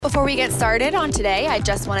Before we get started on today, I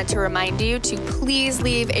just wanted to remind you to please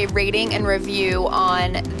leave a rating and review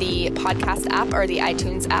on the podcast app or the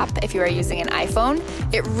iTunes app if you are using an iPhone.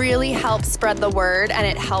 It really helps spread the word and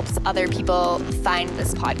it helps other people find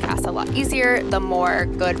this podcast a lot easier the more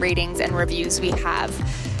good ratings and reviews we have.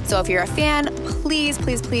 So if you're a fan, please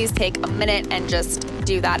take a minute and just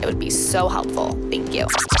do that. It would be so helpful. Thank you.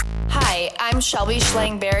 Hi, I'm Shelby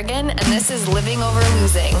Schlang-Berrigan, and this is Living Over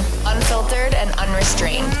Losing, unfiltered and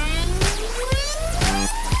unrestrained.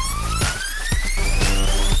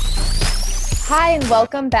 Hi, and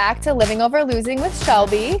welcome back to Living Over Losing with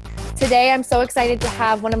Shelby. Today, I'm so excited to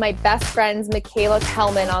have one of my best friends, Michaela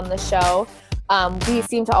Kelman, on the show. We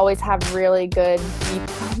seem to always have really good, deep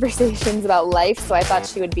conversations about life, so I thought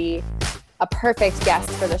she would be a perfect guest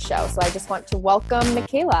for the show. So I just want to welcome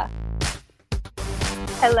Michaela.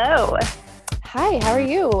 Hello. Hi, how are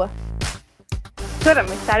you? Good, I'm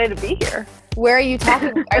excited to be here. Where are you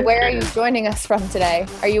talking? Where are you joining us from today?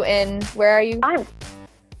 Where are you?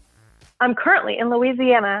 I'm currently in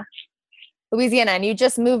Louisiana. Louisiana, and you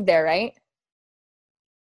just moved there, right?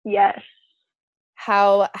 Yes.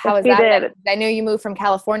 How yes, is that? Did. I know you moved from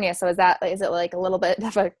California, so is it like a little bit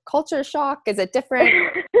of a culture shock? Is it different?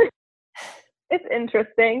 It's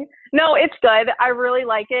interesting. No, it's good. I really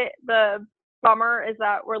like it. The bummer is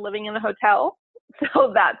that we're living in a hotel,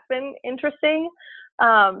 so that's been interesting.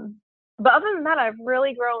 But other than that, I've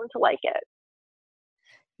really grown to like it.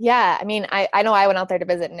 Yeah, I mean, I know I went out there to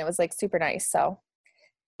visit, and it was like super nice. So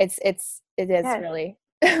it is yes. Really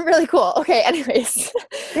really cool. Okay, anyways.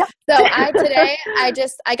 Yep. So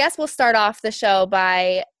I guess we'll start off the show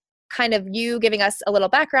by kind of you giving us a little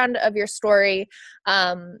background of your story.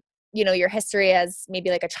 Your history as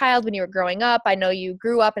maybe like a child when you were growing up. I know you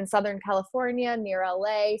grew up in Southern California near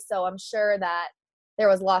LA, so I'm sure that there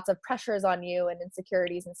was lots of pressures on you and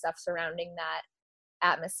insecurities and stuff surrounding that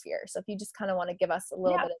atmosphere. So if you just kind of want to give us a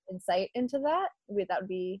little bit of insight into that would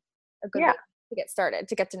be a good way to get started,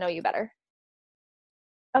 to get to know you better.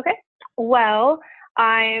 Okay. Well,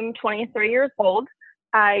 I'm 23 years old.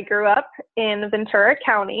 I grew up in Ventura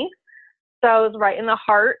County, so I was right in the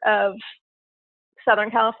heart of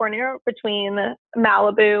Southern California between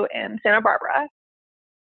Malibu and Santa Barbara.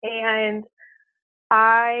 And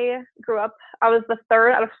I was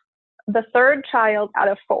the third child out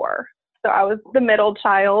of four. So I was the middle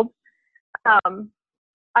child.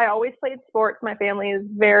 I always played sports. My family is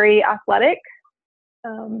very athletic.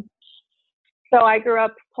 So I grew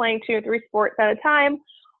up playing 2 or 3 sports at a time,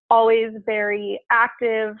 always very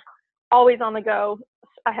active, always on the go.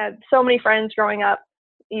 I had so many friends growing up.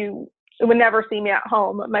 You would never see me at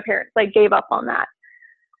home. My parents gave up on that.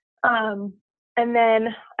 And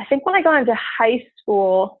then I think when I got into high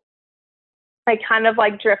school, I kind of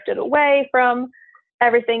drifted away from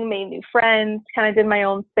everything, made new friends, kind of did my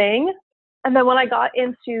own thing. And then when I got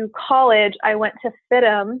into college, I went to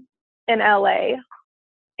FIDM in LA.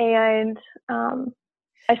 And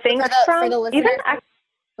I think for the listeners, I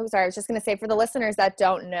was just going to say, for the listeners that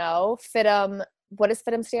don't know, FIDM, what does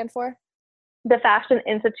FIDM stand for? The Fashion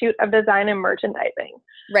Institute of Design and Merchandising.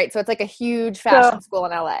 Right. So it's like a huge fashion school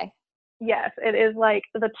in LA. Yes, it is like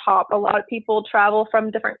the top. A lot of people travel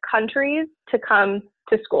from different countries to come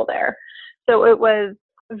to school there. So it was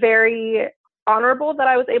very honorable that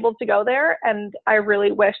I was able to go there. And I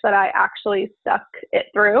really wish that I actually stuck it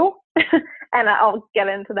through. And I'll get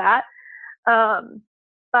into that.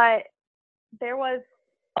 But there was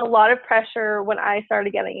a lot of pressure when I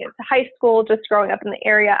started getting into high school, just growing up in the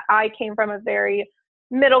area. I came from a very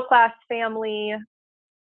middle-class family,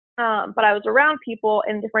 but I was around people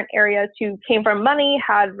in different areas who came from money,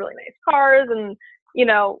 had really nice cars, and,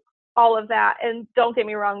 all of that. And don't get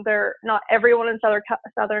me wrong, not everyone in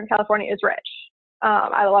Southern California is rich.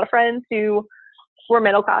 I had a lot of friends who were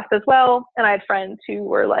middle-class as well, and I had friends who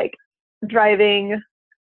were, driving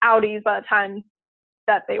Audis by the time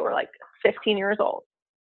that they were, 15 years old.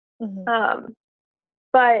 Mm-hmm.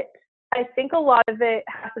 But I think a lot of it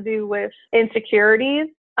has to do with insecurities.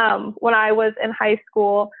 When I was in high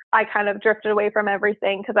school, I kind of drifted away from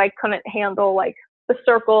everything because I couldn't handle the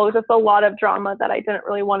circle, just a lot of drama that I didn't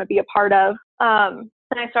really want to be a part of. And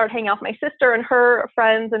I started hanging out with my sister and her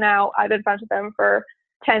friends, and now I've been friends with them for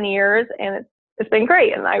 10 years, and it's been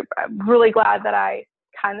great. And I'm really glad that I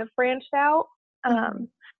kind of branched out.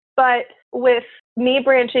 But with me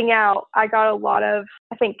branching out, I got a lot of,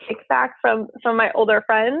 I think, kickback from some of my older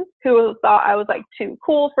friends who thought I was too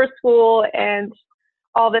cool for school and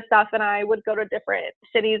all this stuff. And I would go to different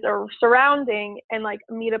cities or surrounding and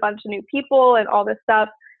meet a bunch of new people and all this stuff.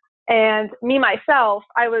 And me, myself,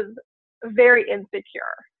 I was very insecure.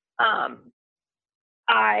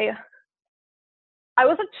 I I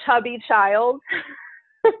was a chubby child.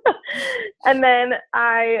 And then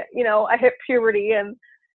I hit puberty and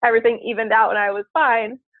everything evened out and I was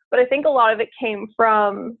fine. But I think a lot of it came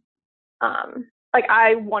from, like,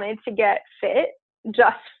 I wanted to get fit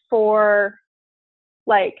just for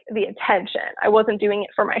like the attention. I wasn't doing it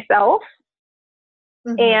for myself.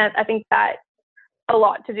 Mm-hmm. And I think that a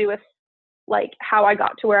lot to do with like how I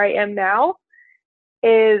got to where I am now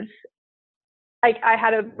is like I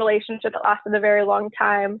had a relationship that lasted a very long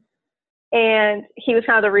time, and he was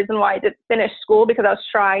kind of the reason why I didn't finish school, because I was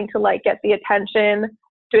trying to like get the attention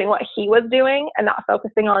doing what he was doing and not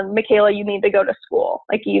focusing on, Michaela, you need to go to school.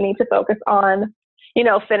 Like, you need to focus on,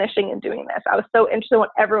 finishing and doing this. I was so interested in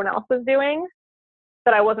what everyone else was doing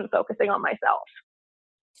that I wasn't focusing on myself.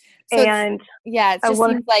 So it just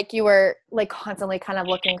seems like you were like constantly kind of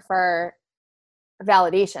looking for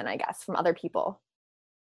validation, I guess, from other people.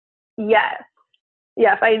 Yes,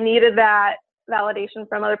 I needed that validation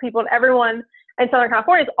from other people, and everyone in Southern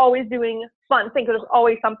California is always doing fun things. There's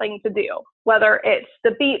always something to do, whether it's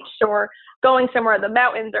the beach or going somewhere in the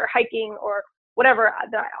mountains or hiking or whatever.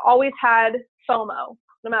 I always had FOMO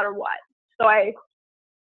no matter what. So I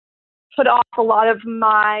put off a lot of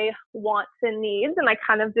my wants and needs, and I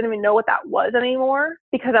kind of didn't even know what that was anymore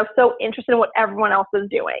because I was so interested in what everyone else was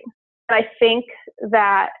doing. And I think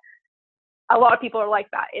that a lot of people are like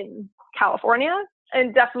that in California,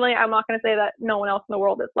 and definitely I'm not going to say that no one else in the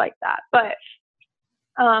world is like that, but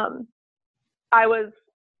I was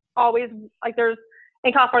always like,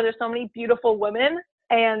 in California, there's so many beautiful women,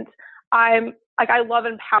 and I'm like, I love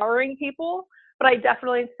empowering people, but I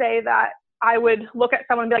definitely say that I would look at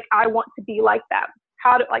someone and be like, I want to be like them.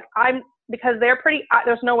 Because they're pretty,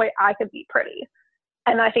 there's no way I could be pretty.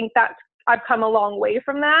 And I think I've come a long way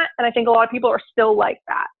from that. And I think a lot of people are still like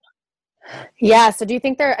that. Yeah. So do you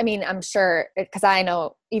think I'm sure, because I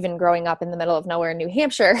know even growing up in the middle of nowhere in New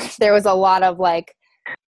Hampshire, there was a lot of like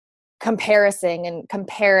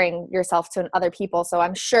comparing yourself to other people. So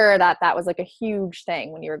I'm sure that was like a huge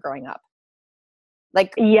thing when you were growing up.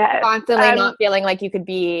 Like, yes, constantly not feeling like you could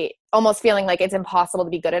be, almost feeling like it's impossible to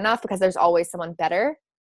be good enough because there's always someone better.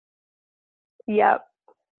 Yep.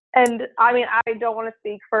 And I mean, I don't want to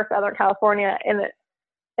speak for Southern California in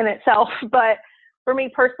itself, but for me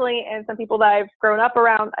personally and some people that I've grown up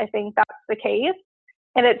around, I think that's the case.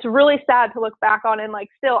 And it's really sad to look back on, and like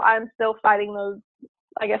I'm still fighting those,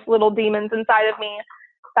 I guess, little demons inside of me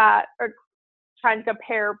that are trying to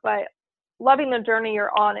compare, but loving the journey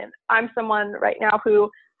you're on. And I'm someone right now who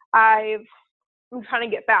I'm trying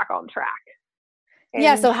to get back on track.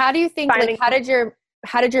 Yeah. So how do you think, like, how did your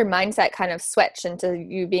mindset kind of switch into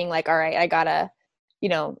you being like, all right, I gotta,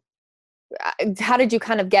 how did you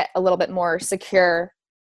kind of get a little bit more secure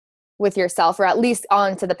with yourself, or at least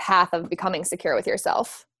onto the path of becoming secure with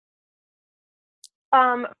yourself?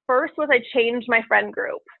 First was I changed my friend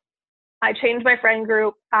group. I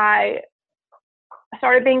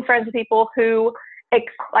started being friends with people who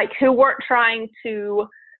weren't trying to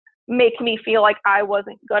make me feel like I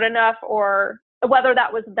wasn't good enough, or whether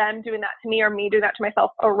that was them doing that to me or me doing that to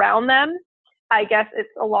myself around them. I guess it's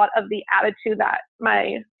a lot of the attitude that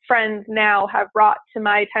my friends now have brought to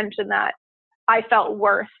my attention, that I felt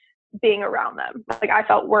worth being around them. Like, I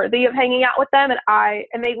felt worthy of hanging out with them,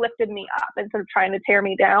 and they lifted me up instead of trying to tear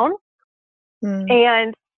me down.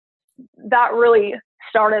 And that really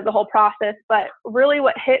started the whole process. But really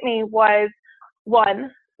what hit me was, one,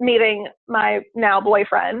 meeting my now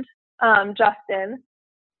boyfriend, Justin.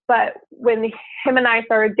 But when him and I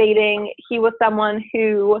started dating, he was someone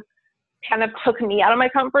who kind of took me out of my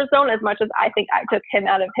comfort zone as much as I think I took him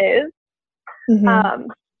out of his. Mm-hmm.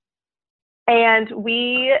 And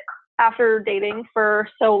we, after dating for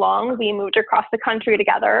so long, we moved across the country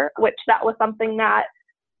together, which that was something that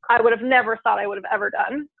I would have never thought I would have ever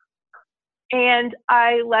done. And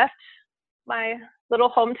I left my little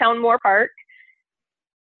hometown, Moore Park,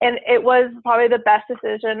 and it was probably the best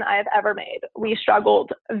decision I've ever made. We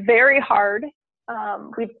struggled very hard.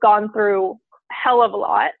 We've gone through a hell of a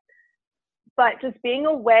lot, but just being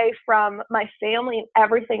away from my family and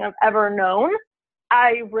everything I've ever known,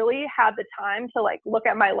 I really had the time to like look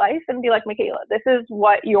at my life and be like, Michaela, this is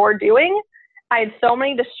what you're doing. I had so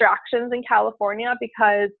many distractions in California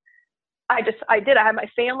because I had my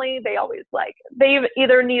family. They always they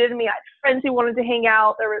either needed me. I had friends who wanted to hang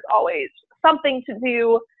out. There was always something to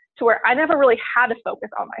do, to where I never really had to focus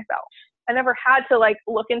on myself. I never had to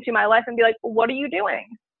look into my life and be like, what are you doing?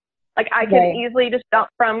 I could easily just jump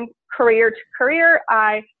from career to career.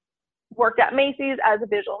 I worked at Macy's as a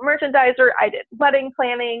visual merchandiser. I did wedding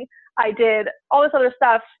planning. I did all this other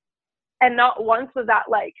stuff. And not once was that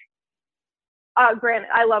granted,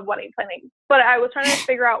 I love wedding planning, but I was trying to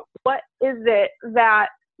figure out what is it that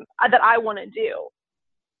I want to do.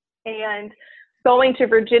 And going to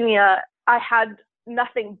Virginia, I had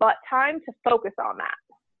nothing but time to focus on that.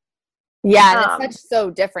 Yeah, and it's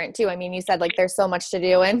so different too. I mean, you said like there's so much to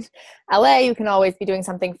do in LA. You can always be doing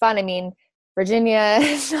something fun. I mean, Virginia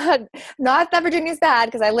is not that Virginia's bad,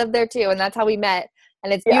 because I lived there too, and that's how we met.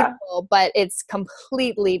 And it's beautiful, but it's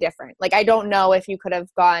completely different. Like, I don't know if you could have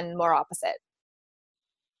gone more opposite.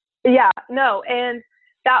 Yeah, no. And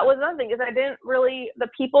that was another thing, is the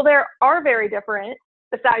people there are very different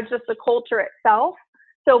besides just the culture itself.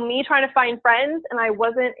 So me trying to find friends, and I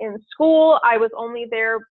wasn't in school. I was only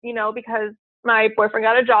there, because my boyfriend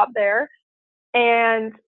got a job there.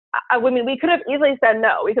 And I mean, we could have easily said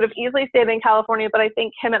no. We could have easily stayed in California, but I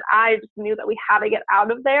think him and I just knew that we had to get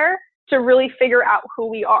out of there to really figure out who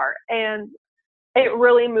we are. And it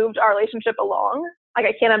really moved our relationship along. Like,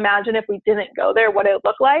 I can't imagine if we didn't go there, what it would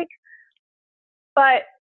look like. But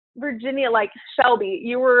Virginia, like Shelby,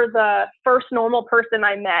 you were the first normal person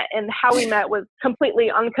I met, and how we met was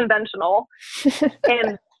completely unconventional.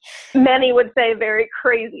 And many would say very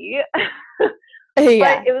crazy. Yeah.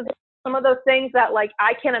 But it was some of those things that, like,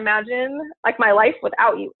 I can't imagine like my life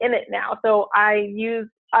without you in it now. So I use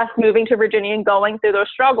us moving to Virginia and going through those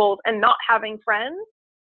struggles and not having friends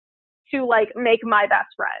to like make my best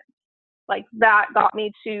friend. Like, that got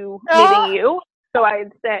me to meeting you. So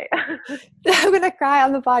I'd say I'm gonna cry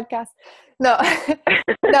on the podcast. No,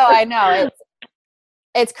 no, I know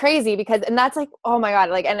it's crazy, because, and that's like, oh my God,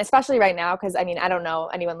 like, and especially right now, because I mean, I don't know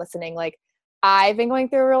anyone listening, like, I've been going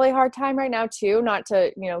through a really hard time right now too, not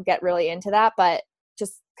to, get really into that, but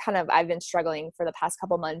just kind of, I've been struggling for the past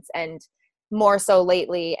couple months, and more so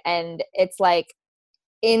lately. And it's like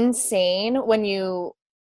insane when you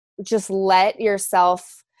just let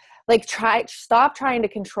yourself like stop trying to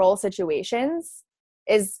control situations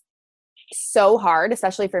is so hard,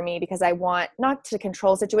 especially for me, because I want not to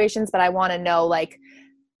control situations, but I want to know, like,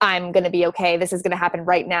 I'm going to be okay. This is going to happen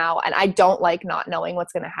right now. And I don't like not knowing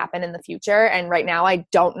what's going to happen in the future. And right now I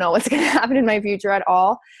don't know what's going to happen in my future at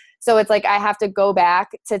all. So it's like, I have to go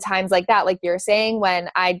back to times like that. Like you're saying, when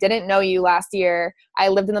I didn't know you last year, I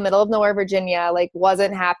lived in the middle of nowhere, Virginia, like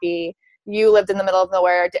wasn't happy. You lived in the middle of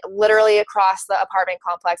nowhere, literally across the apartment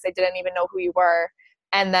complex. I didn't even know who you were.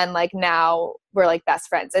 And then like now we're like best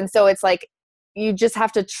friends. And so it's like, you just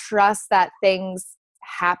have to trust that things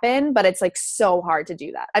happen, but it's like so hard to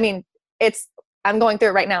do that. I mean, I'm going through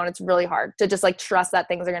it right now, and it's really hard to just like trust that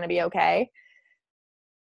things are going to be okay.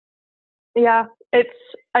 Yeah. It's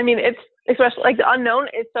especially like the unknown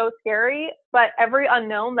is so scary, but every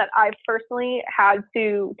unknown that I've personally had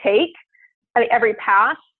to take, every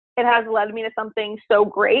path, it has led me to something so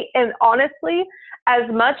great. And honestly, as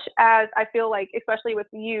much as I feel like, especially with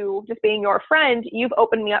you just being your friend, you've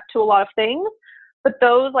opened me up to a lot of things. But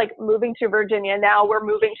those, like moving to Virginia, now we're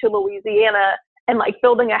moving to Louisiana and like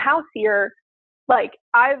building a house here, like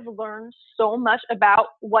I've learned so much about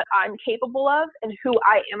what I'm capable of and who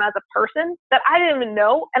I am as a person that I didn't even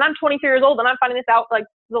know. And I'm 23 years old, and I'm finding this out like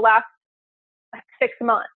the last 6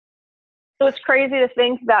 months. So it's crazy to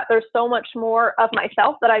think that there's so much more of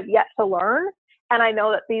myself that I've yet to learn. And I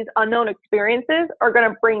know that these unknown experiences are going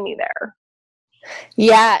to bring me there.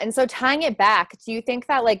 Yeah. And so tying it back, do you think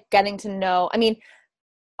that like getting to know, I mean,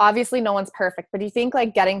 obviously no one's perfect, but do you think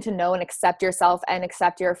like getting to know and accept yourself and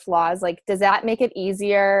accept your flaws, like, does that make it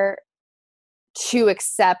easier to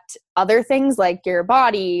accept other things like your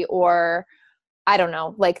body, or I don't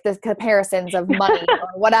know, like the comparisons of money or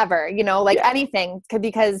whatever, like anything?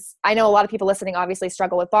 Because I know a lot of people listening obviously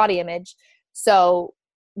struggle with body image. So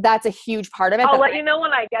that's a huge part of it. I'll let you know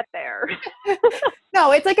when I get there.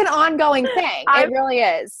 No, it's like an ongoing thing. It really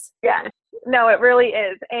is. Yeah, no, it really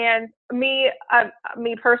is. And me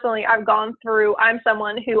personally, I'm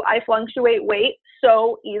someone who I fluctuate weight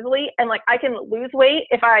so easily. And like, I can lose weight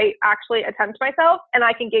if I actually attempt myself, and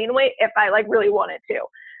I can gain weight if I like really wanted to,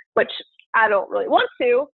 which I don't really want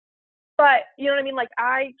to, but you know what I mean? Like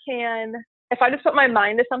if I just put my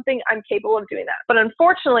mind to something, I'm capable of doing that. But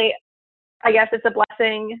unfortunately, I guess it's a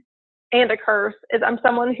blessing and a curse, is I'm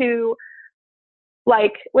someone who,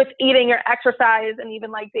 like with eating or exercise and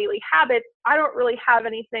even like daily habits, I don't really have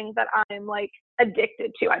anything that I'm like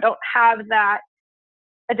addicted to. I don't have that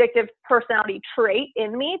addictive personality trait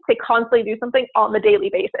in me to constantly do something on the daily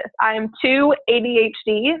basis. I am too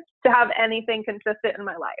ADHD to have anything consistent in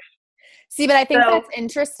my life. See, but I think that's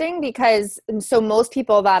interesting, because so most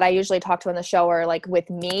people that I usually talk to on the show are like with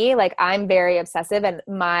me, like I'm very obsessive, and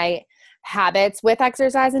my habits with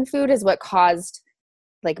exercise and food is what caused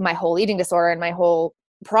like my whole eating disorder and my whole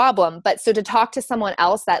problem. But so to talk to someone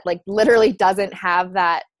else that like literally doesn't have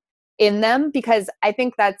that in them, because I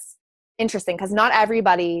think that's interesting, because not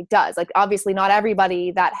everybody does. Like obviously not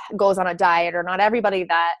everybody that goes on a diet, or not everybody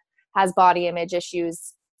that has body image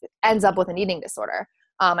issues ends up with an eating disorder.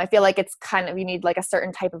 I feel like it's kind of, you need like a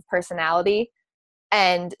certain type of personality.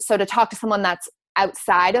 And so to talk to someone that's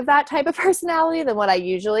outside of that type of personality than what I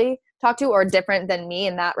usually talk to, or different than me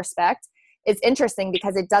in that respect, is interesting,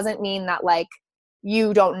 because it doesn't mean that like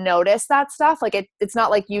you don't notice that stuff. Like it's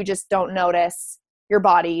not like you just don't notice your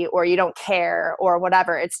body, or you don't care, or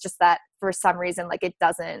whatever. It's just that for some reason, like it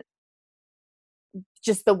doesn't,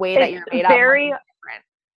 just the way that you're made up. Very different.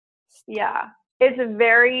 Yeah. It's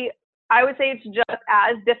very, I would say it's just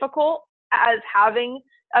as difficult as fighting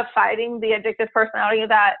the addictive personality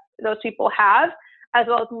that those people have, as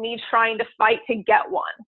well as me trying to fight to get one.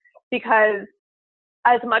 Because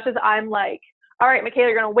as much as I'm like, all right, Michaela,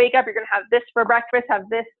 you're going to wake up, you're going to have this for breakfast, have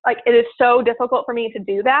this, like, it is so difficult for me to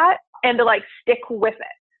do that and to like stick with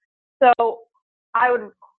it. So I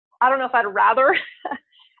don't know if I'd rather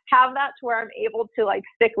have that to where I'm able to like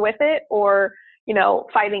stick with it, or, you know,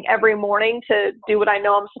 fighting every morning to do what I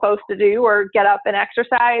know I'm supposed to do, or get up and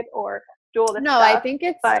exercise, or do all this stuff. I think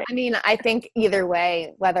I think either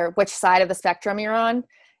way, which side of the spectrum you're on,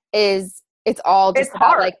 it's all just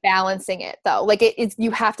about like balancing it though. Like it's, you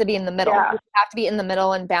have to be in the middle. Yeah. You have to be in the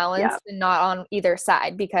middle and balanced, and not on either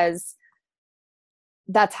side, because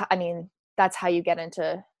that's how you get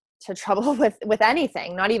into trouble with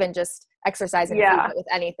anything, not even just exercising, food, but with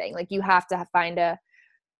anything. Like you have to find a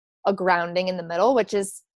grounding in the middle, which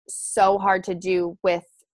is so hard to do with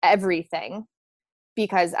everything,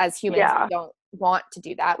 because as humans, we don't want to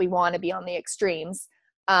do that. We want to be on the extremes.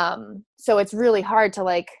 So it's really hard to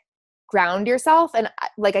like ground yourself. And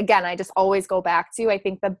like, again, I just always go back to, I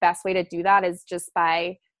think the best way to do that is just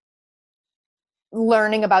by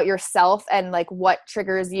learning about yourself, and like what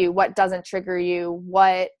triggers you, what doesn't trigger you,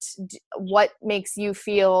 what makes you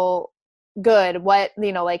feel good, what,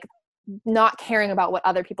 you know, like not caring about what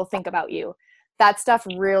other people think about you. That stuff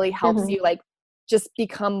really helps you like just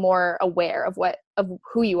become more aware of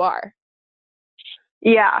who you are.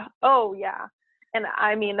 Yeah. Oh yeah. And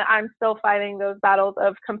I mean, I'm still fighting those battles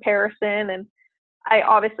of comparison. And I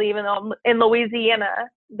obviously, even though I'm in Louisiana,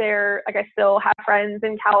 I still have friends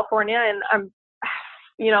in California, and I'm,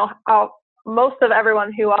 you know, most of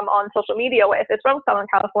everyone who I'm on social media with is from Southern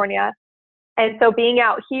California. And so being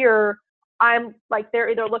out here, I'm like, they're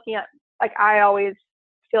either looking at, like, I always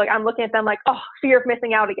feel like I'm looking at them like, oh, fear of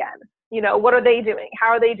missing out again. You know, what are they doing? How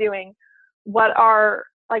are they doing? What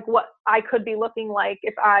I could be looking like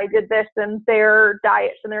if I did this, and their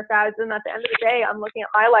diets and their fads. And at the end of the day, I'm looking at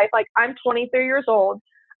my life. Like, I'm 23 years old.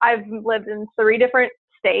 I've lived in 3 different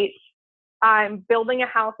states. I'm building a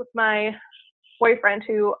house with my boyfriend,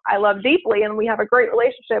 who I love deeply, and we have a great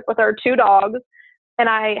relationship with our 2 dogs. And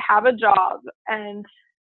I have a job, and,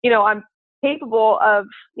 you know, I'm capable of,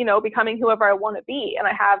 you know, becoming whoever I want to be. And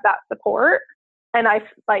I have that support. And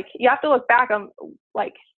you have to look back on,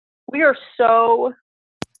 like, we are so,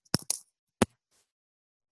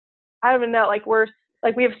 I don't even know, like,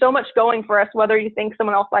 we have so much going for us, whether you think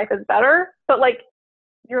someone else's life is better, but like,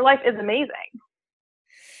 your life is amazing.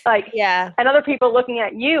 Like, yeah. And other people looking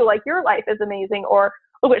at you, like, your life is amazing, or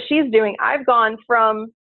look what she's doing. I've gone from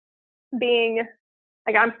being,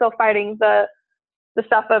 like, I'm still fighting the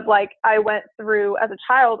stuff of, like, I went through as a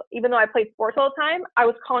child, even though I played sports all the time, I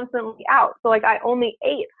was constantly out. So, like, I only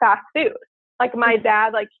ate fast food. Like, my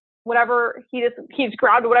dad, like, whatever, he's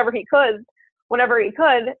grabbed whatever he could, whenever he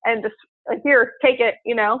could, and just, like, here, take it,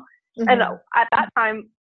 you know? Mm-hmm. And at that time,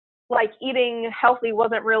 like, eating healthy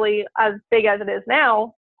wasn't really as big as it is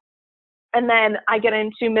now. And then I get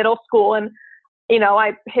into middle school, and, you know,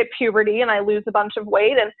 I hit puberty, and I lose a bunch of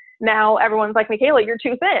weight, and now everyone's like, Michaela, you're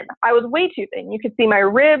too thin. I was way too thin. You could see my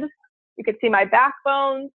ribs, you could see my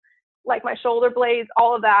backbone, like my shoulder blades,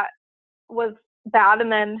 all of that was bad.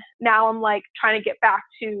 And then now I'm like trying to get back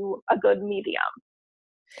to a good medium.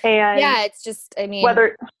 And yeah, it's just, I mean,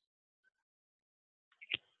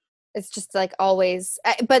 it's just like always,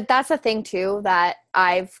 but that's the thing too, that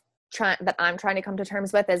I'm trying to come to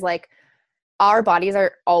terms with, is like, our bodies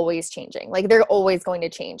are always changing. Like, they're always going to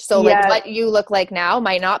change. So like, what you look like now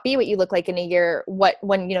might not be what you look like in a year.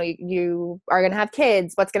 When, you know, you are going to have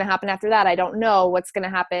kids, what's going to happen after that? I don't know what's going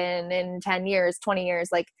to happen in 10 years, 20 years.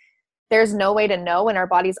 Like, there's no way to know, and our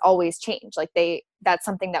bodies always change. Like, that's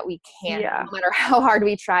something that we can't, no matter how hard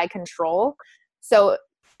we try, control. So,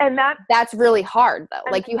 and that's really hard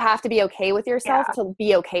though. Like, you have to be okay with yourself to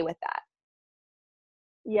be okay with that.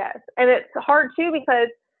 Yes. And it's hard too, because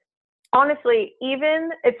honestly,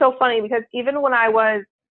 it's so funny because even when I was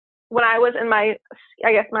in my,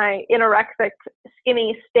 I guess my anorexic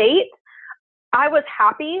skinny state, I was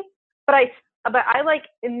happy, but I like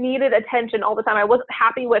needed attention all the time. I wasn't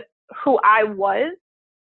happy with who I was,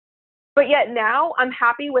 but yet now I'm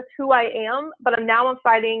happy with who I am, but I'm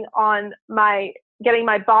fighting on getting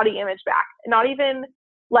my body image back. Not even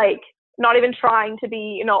trying to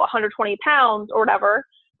be, 120 pounds or whatever,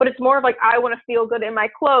 but it's more of like, I want to feel good in my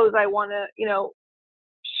clothes. I want to,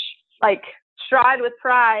 like stride with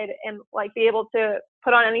pride and like be able to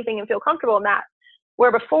put on anything and feel comfortable in that.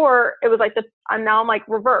 Where before it was like I'm like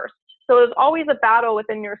reversed. So there's always a battle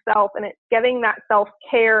within yourself, and it's getting that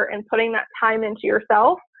self-care and putting that time into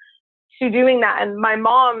yourself to doing that. And my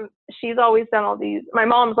mom, she's always done all these. My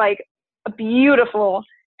mom's like beautiful,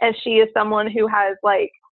 and she is someone who has like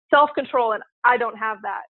self-control, and I don't have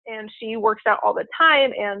that. And she works out all the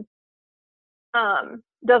time and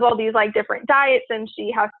does all these like different diets, and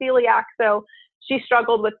she has celiac. So she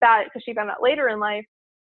struggled with that because she found out later in life.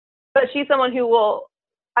 But she's someone who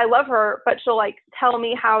I love her, but she'll like tell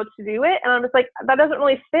me how to do it. And I'm just like, that doesn't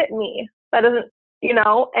really fit me. That doesn't,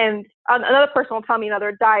 and another person will tell me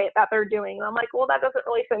another diet that they're doing. And I'm like, well, that doesn't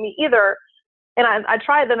really fit me either. And I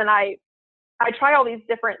try them, and I try all these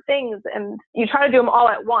different things, and you try to do them all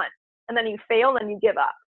at once, and then you fail and you give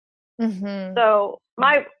up. Mm-hmm. So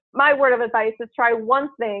my word of advice is try one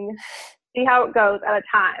thing, see how it goes at a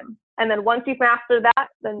time. And then once you've mastered that,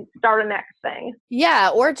 then start a next thing. Yeah.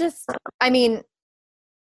 Or just, I mean,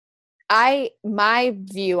 my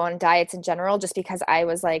view on diets in general, just because I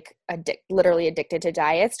was like literally addicted to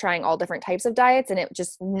diets, trying all different types of diets, and it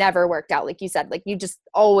just never worked out. Like you said, like you just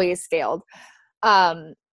always failed.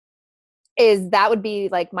 Is that would be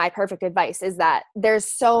like my perfect advice, is that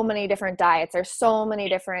there's so many different diets. There's so many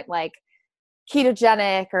different like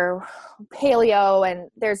ketogenic or paleo, and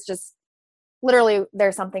there's just literally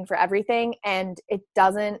there's something for everything. And it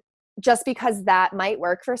doesn't, just because that might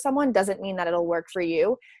work for someone doesn't mean that it'll work for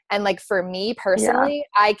you. And like for me personally,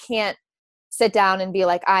 I can't sit down and be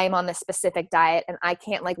like, I'm on this specific diet and I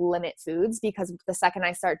can't like limit foods, because the second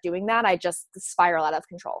I start doing that, I just spiral out of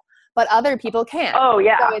control. But other people can. Oh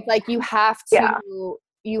yeah. So it's like you have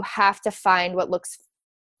to find what looks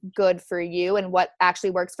good for you and what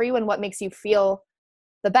actually works for you and what makes you feel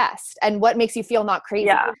the best and what makes you feel not crazy.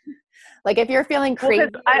 Yeah. Like if you're feeling crazy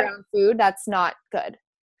around food, that's not good.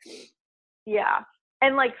 Yeah.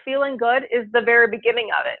 And like feeling good is the very beginning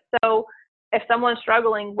of it. So if someone's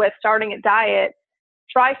struggling with starting a diet,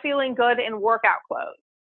 try feeling good in workout clothes.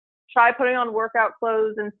 Try putting on workout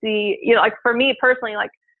clothes and see, like for me personally,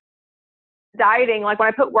 like dieting, like when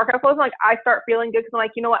I put workout clothes on, like I start feeling good because I'm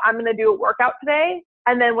like, you know what, I'm going to do a workout today.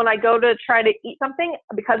 And then when I go to try to eat something,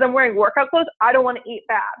 because I'm wearing workout clothes, I don't want to eat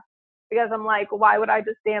bad, because I'm like, why would I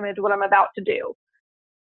just damage what I'm about to do?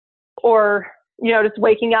 Or, just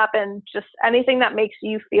waking up and just anything that makes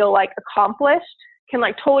you feel like accomplished can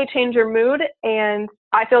like totally change your mood. And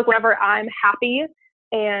I feel like whenever I'm happy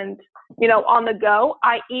and, on the go,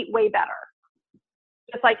 I eat way better.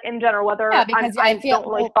 Just like in general, whether I don't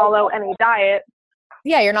really follow any diet.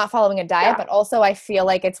 Yeah, you're not following a diet, but also I feel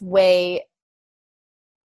like the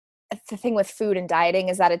thing with food and dieting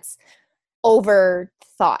is that it's over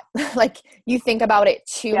thought. Like you think about it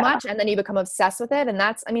too much and then you become obsessed with it. And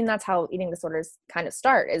that's how eating disorders kind of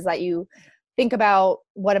start, is that you think about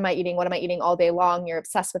what am I eating all day long, you're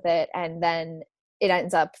obsessed with it, and then it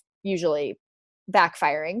ends up usually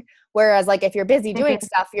backfiring. Whereas like if you're busy doing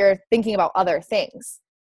stuff, you're thinking about other things.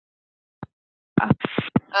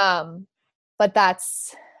 But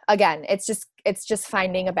that's, again, it's just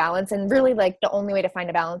finding a balance. And really like the only way to find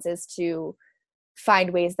a balance is to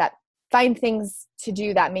find things to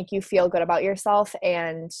do that make you feel good about yourself,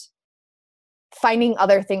 and finding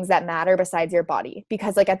other things that matter besides your body.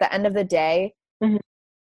 Because like at the end of the day,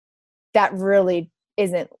 that really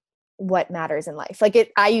isn't what matters in life.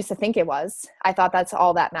 Like I used to think it was. I thought that's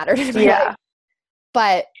all that mattered in my life.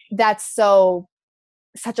 But that's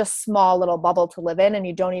such a small little bubble to live in, and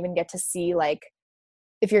you don't even get to see, like,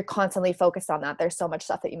 if you're constantly focused on that, there's so much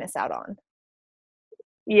stuff that you miss out on.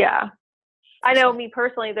 Yeah. I know me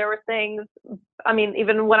personally, there were things,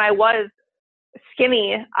 even when I was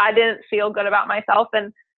skinny, I didn't feel good about myself.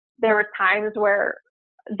 And there were times where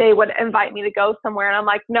they would invite me to go somewhere and I'm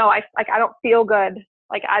like, no, I don't feel good.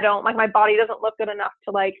 Like, I don't, like, my body doesn't look good enough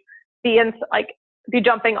to like be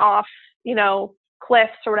jumping off,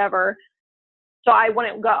 cliffs or whatever. So I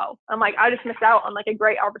wouldn't go. I'm like, I just missed out on like a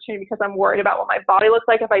great opportunity because I'm worried about what my body looks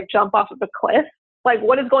like if I jump off of a cliff. Like,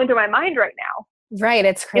 what is going through my mind right now? Right.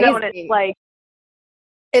 It's crazy. And it's like,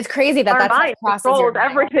 it's crazy that that's mind controls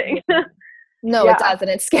everything. No, it Yeah. does.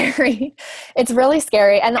 And it's scary. It's really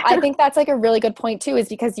scary. And I think that's like a really good point too, is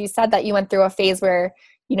because you said that you went through a phase where,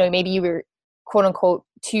 you know, maybe you were quote unquote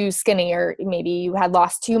too skinny, or maybe you had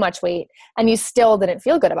lost too much weight and you still didn't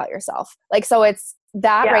feel good about yourself. Like, so it's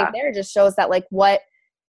that right Yeah. there just shows that like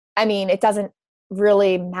it doesn't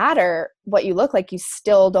really matter what you look like, you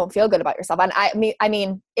still don't feel good about yourself. And I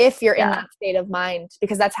mean, if you're in Yeah. that state of mind,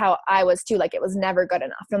 because that's how I was too, like it was never good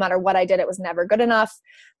enough. No matter what I did, it was never good enough.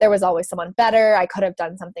 There was always someone better. I could have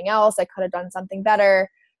done something else. I could have done something better.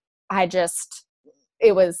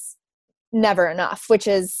 It was never enough, which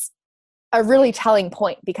is a really telling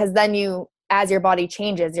point, because then as your body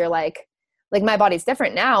changes, you're like my body's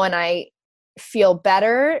different now. And I feel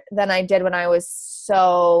better than I did when I was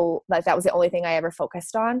so like, that was the only thing I ever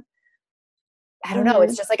focused on. I don't know.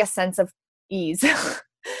 It's just like a sense of ease because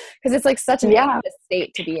it's like such an Yeah. anxious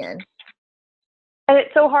state to be in. And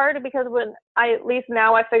it's so hard because at least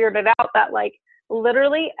now I figured it out that like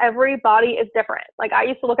literally every body is different. Like I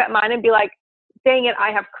used to look at mine and be like, dang it,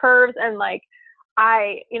 I have curves, and like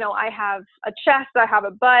I have a chest, I have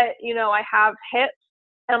a butt, I have hips.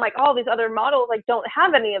 And I'm like, all these other models like don't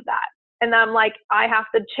have any of that. And I'm like, I have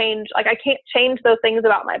to change, like I can't change those things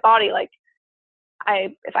about my body. Like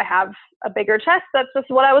if I have a bigger chest, that's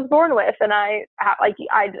just what I was born with. And I have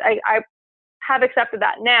accepted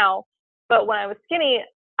that now. But when I was skinny,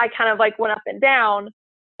 I kind of like went up and down.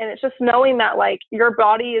 And it's just knowing that like your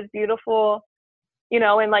body is beautiful,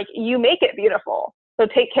 and like you make it beautiful. So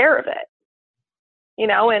take care of it,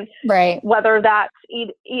 and Right. whether that's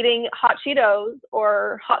eating hot Cheetos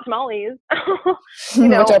or hot tamales,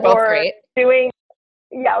 Which are both or great.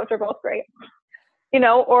 which are both great,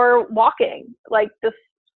 or walking, like just,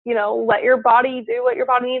 let your body do what your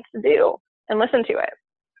body needs to do and listen to it.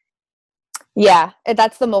 Yeah.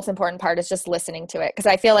 That's the most important part, is just listening to it. Cause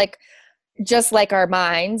I feel like just like our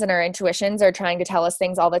minds and our intuitions are trying to tell us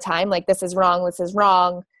things all the time, like this is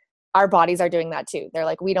wrong, our bodies are doing that too. They're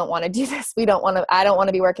like, we don't want to do this. I don't want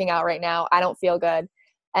to be working out right now. I don't feel good.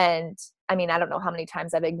 And I mean, I don't know how many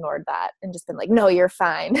times I've ignored that and just been like, no, you're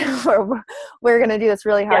fine. Or we're going to do this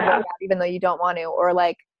really hard workout, even though you don't want to. Or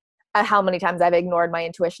like how many times I've ignored my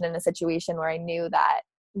intuition in a situation where I knew that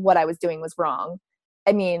what I was doing was wrong.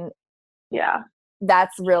 I mean, yeah,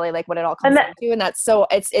 that's really like what it all comes down to. And that's so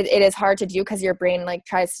it is hard to do because your brain like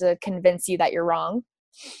tries to convince you that you're wrong.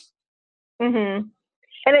 Mm-hmm.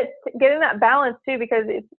 And it's getting that balance too, because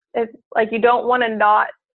it's like you don't want to not,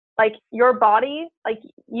 like your body, like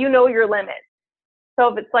your limits. So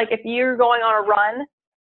if it's like if you're going on a run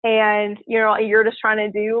and you're just trying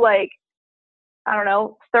to do like, I don't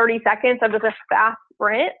know, 30 seconds of just a fast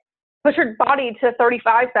sprint, push your body to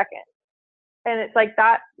 35 seconds. And it's like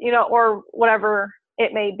that, or whatever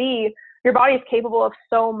it may be, your body is capable of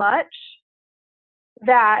so much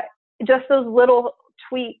that just those little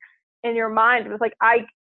tweaks in your mind, it was like,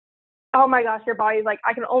 oh my gosh, your body's like,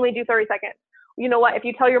 I can only do 30 seconds. You know what? If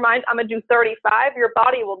you tell your mind, I'm going to do 35, your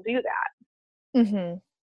body will do that. Mm-hmm.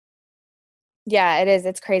 Yeah, it is.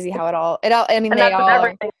 It's crazy how I mean, and they that's all,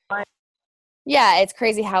 everything. yeah, it's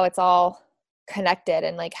crazy how it's all connected,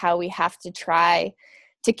 and like how we have to try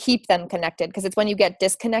to keep them connected. Because it's when you get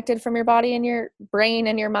disconnected from your body and your brain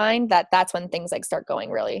and your mind, that's when things like start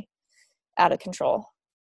going really out of control.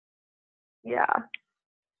 Yeah.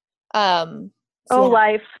 So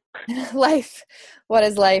life. Life. What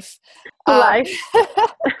is life? Life.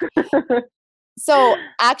 So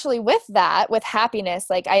actually with happiness,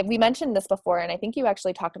 like we mentioned this before, and I think you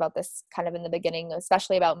actually talked about this kind of in the beginning,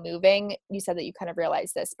 especially about moving. You said that you kind of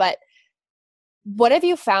realized this, but what have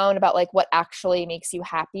you found about like what actually makes you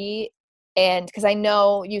happy? And because I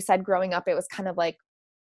know you said growing up, it was kind of like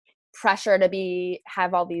pressure to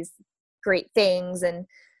have all these great things and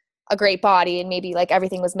a great body, and maybe like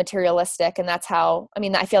everything was materialistic. And that's how, I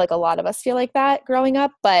mean, I feel like a lot of us feel like that growing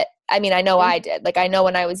up, but I mean, I know I did. Like, I know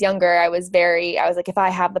when I was younger, I was like, if I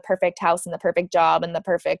have the perfect house and the perfect job and the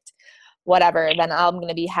perfect whatever, then I'm going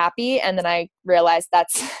to be happy. And then I realized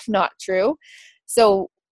that's not true. So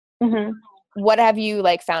what have you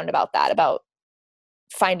like found about that, about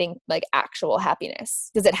finding like actual happiness?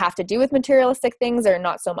 Does it have to do with materialistic things or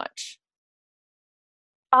not so much?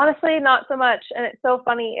 Honestly, not so much. And it's so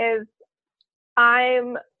funny is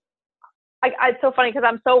it's so funny because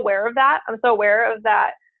I'm so aware of that.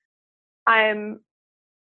 I'm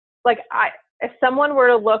like, if someone were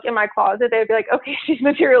to look in my closet, they would be like, okay, she's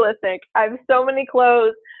materialistic. I have so many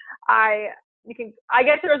clothes. I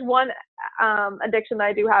guess there's one addiction that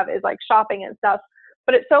I do have is like shopping and stuff.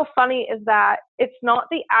 But it's so funny is that it's not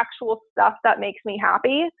the actual stuff that makes me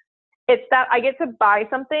happy. It's that I get to buy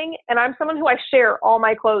something, and I'm someone who I share all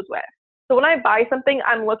my clothes with. So when I buy something,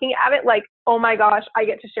 I'm looking at it like, oh my gosh, I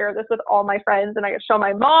get to share this with all my friends, and I get to show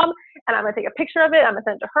my mom, and I'm going to take a picture of it. I'm going to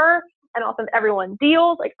send it to her, and I'll send everyone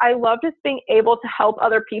deals. Like, I love just being able to help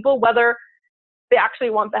other people, whether they actually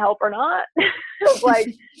want the help or not.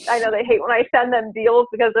 Like, I know they hate when I send them deals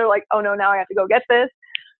because they're like, oh no, now I have to go get this.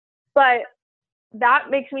 But that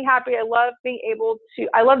makes me happy. I love being able to,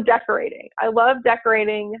 I love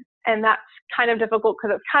decorating. And that's kind of difficult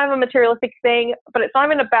because it's kind of a materialistic thing, but it's not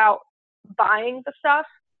even about buying the stuff.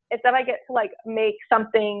 It's that I get to like make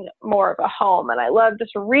something more of a home. And I love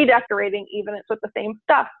just redecorating, even if it's with the same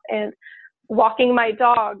stuff, and walking my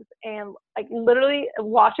dogs, and like literally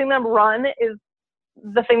watching them run is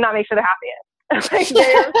the thing that makes me the happiest. Like,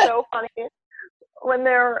 they are so funny when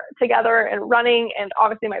they're together and running. And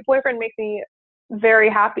obviously my boyfriend makes me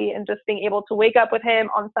very happy, and just being able to wake up with him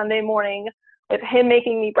on Sunday morning, with him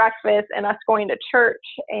making me breakfast and us going to church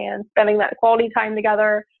and spending that quality time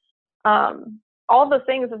together. All those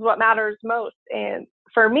things is what matters most. And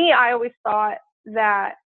for me, I always thought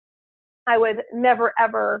that I would never,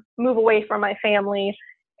 ever move away from my family,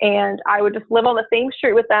 and I would just live on the same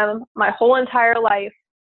street with them my whole entire life,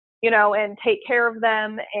 and take care of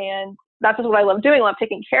them. And that's just what I love doing. I love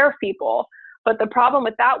taking care of people. But the problem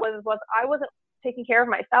with that was I wasn't taking care of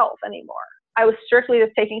myself anymore. I was strictly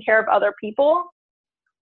just taking care of other people.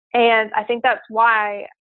 And I think that's why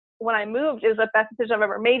when I moved, it was the best decision I've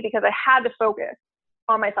ever made, because I had to focus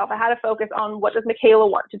on myself. I had to focus on, what does Michaela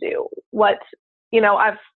want to do?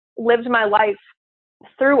 I've lived my life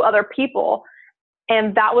through other people,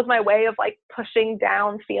 and that was my way of like pushing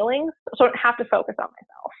down feelings, so I don't have to focus on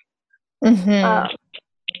myself. Mm-hmm.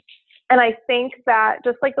 And I think that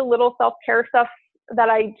just like the little self-care stuff that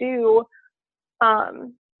I do,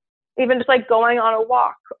 even just like going on a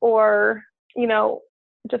walk, or,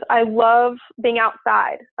 just, I love being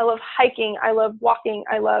outside. I love hiking. I love walking.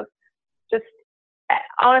 I love just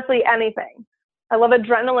honestly anything. I love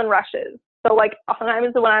adrenaline rushes. So like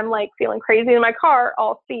oftentimes when I'm like feeling crazy in my car,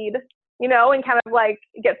 I'll speed, and kind of like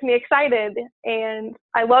it gets me excited. And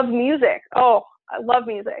I love music. Oh, I love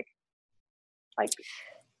music. Like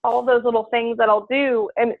all those little things that I'll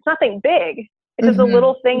do, and it's nothing big. It's just the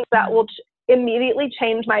little things that will immediately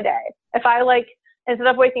change my day. If I instead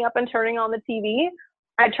of waking up and turning on the TV,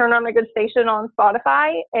 I turn on a good station on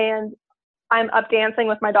Spotify, and I'm up dancing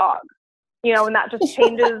with my dog, and that just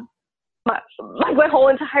changes my whole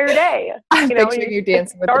entire day. I'm picturing you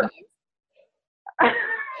dancing with the dog.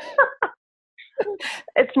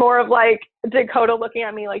 It's more of like Dakota looking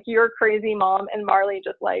at me like, you're crazy, mom, and Marley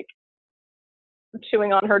just like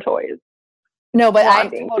chewing on her toys. No, but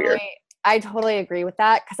I totally agree with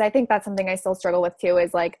that, because I think that's something I still struggle with too,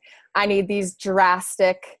 is like, I need these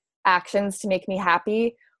drastic actions to make me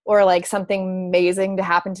happy, or like something amazing to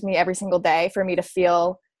happen to me every single day for me to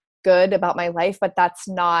feel good about my life. But that's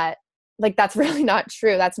really not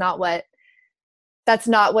true. That's not what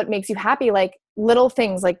makes you happy. Like little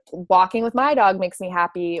things like walking with my dog makes me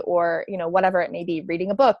happy, or, whatever it may be,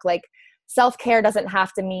 reading a book. Like self-care doesn't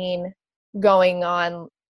have to mean going on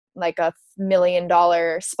like $1 million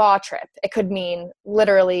spa trip. It could mean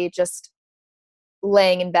literally just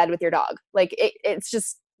laying in bed with your dog. Like it's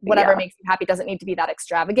just whatever makes you happy. Doesn't need to be that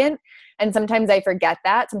extravagant. And sometimes I forget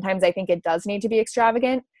that. Sometimes I think it does need to be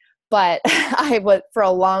extravagant, but for a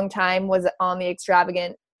long time was on the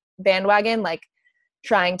extravagant bandwagon, like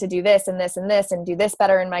trying to do this and this and this, and do this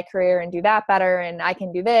better in my career, and do that better, and I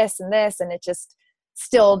can do this and this. And it just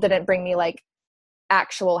still didn't bring me like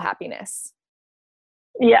actual happiness.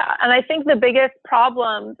 Yeah. And I think the biggest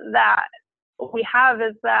problem that we have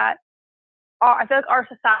is that I feel like our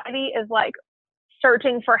society is like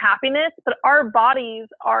searching for happiness, but our bodies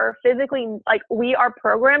are physically, like, we are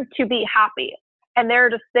programmed to be happy. And there are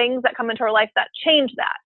just things that come into our life that change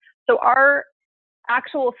that. So our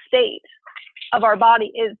actual state of our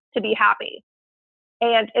body is to be happy.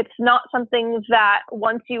 And it's not something that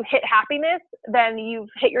once you hit happiness, then you've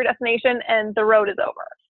hit your destination and the road is over.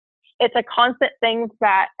 It's a constant thing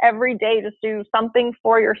that every day just do something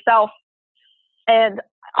for yourself. And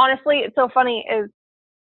honestly, it's so funny is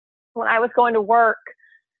when I was going to work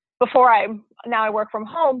now I work from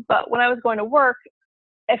home, but when I was going to work,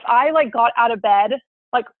 if I like got out of bed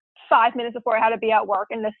like 5 minutes before I had to be at work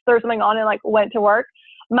and just threw something on and like went to work,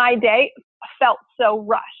 my day felt so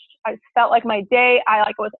rushed. I felt like my day, I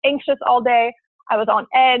like was anxious all day. I was on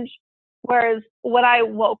edge. Whereas when I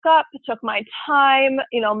woke up, took my time,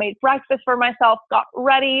 made breakfast for myself, got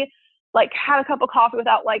ready, like had a cup of coffee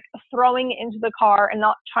without like throwing it into the car and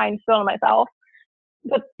not trying to spill on myself.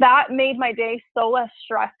 But that made my day so less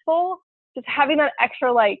stressful. Just having that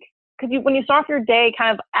extra, like, because when you start off your day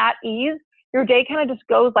kind of at ease, your day kind of just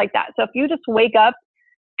goes like that. So if you just wake up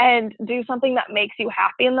and do something that makes you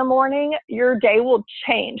happy in the morning, your day will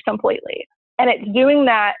change completely. And it's doing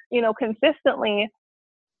that, you know, consistently,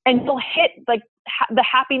 and you'll hit like the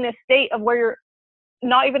happiness state of where you're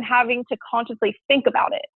not even having to consciously think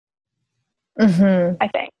about it. I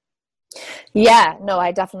think. Yeah, no,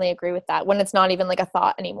 I definitely agree with that. When it's not even like a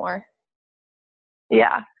thought anymore.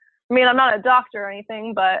 Yeah. I mean, I'm not a doctor or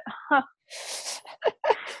anything, but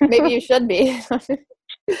maybe you should be.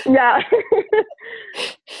 Yeah.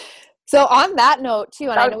 So on that note too,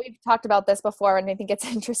 and I know we've talked about this before, and I think it's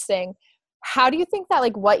interesting. How do you think that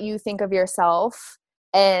like what you think of yourself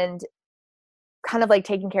and kind of like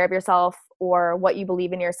taking care of yourself or what you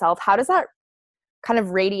believe in yourself, how does that kind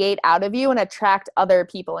of radiate out of you and attract other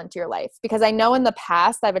people into your life? Because I know in the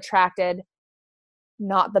past I've attracted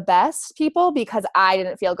not the best people because I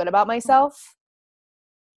didn't feel good about myself.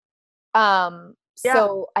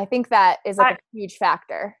 So I think that is like a huge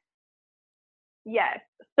factor. Yes.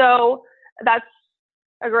 So that's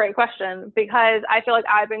a great question, because I feel like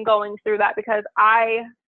I've been going through that, because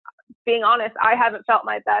being honest, I haven't felt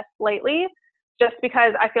my best lately, just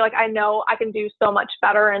because I feel like I know I can do so much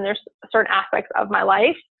better, and there's certain aspects of my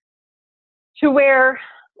life to where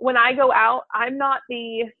when I go out, I'm not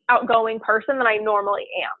the outgoing person that I normally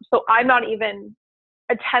am. So I'm not even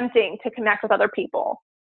attempting to connect with other people.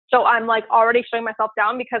 So I'm like already shutting myself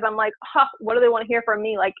down, because I'm like, what do they want to hear from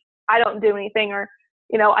me? Like, I don't do anything, or,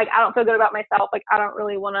 you know, like, I don't feel good about myself. Like, I don't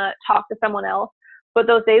really want to talk to someone else. But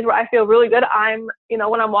those days where I feel really good, I'm, you know,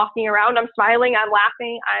 when I'm walking around, I'm smiling, I'm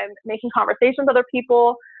laughing, I'm making conversations with other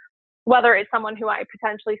people, whether it's someone who I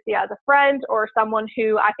potentially see as a friend or someone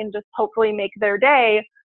who I can just hopefully make their day,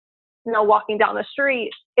 you know, walking down the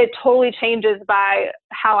street. It totally changes by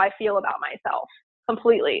how I feel about myself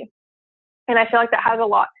completely. And I feel like that has a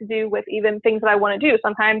lot to do with even things that I want to do.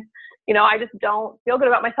 Sometimes, you know, I just don't feel good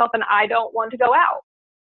about myself and I don't want to go out.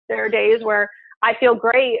 There are days where I feel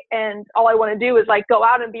great and all I want to do is like go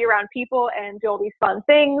out and be around people and do all these fun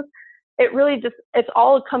things. It really just, it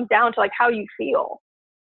comes down to like how you feel.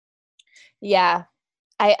 Yeah,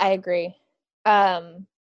 I agree.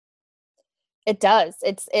 It does.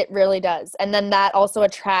 It really does. And then that also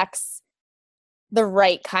attracts the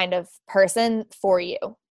right kind of person for you.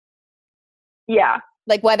 Yeah.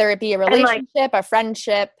 Like whether it be a relationship, a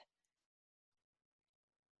friendship.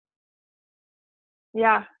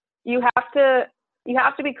 Yeah. You have to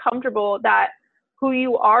be comfortable that who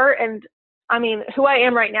you are, and I mean, who I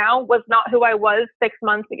am right now was not who I was 6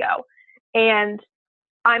 months ago. And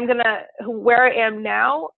where I am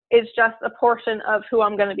now is just a portion of who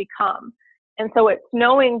I'm going to become. And so it's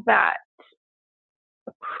knowing that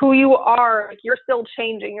who you are, like, you're still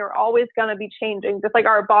changing. You're always going to be changing. Just like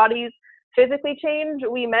our bodies physically change,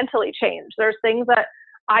 we mentally change. There's things that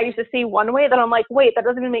I used to see one way that I'm like, wait, that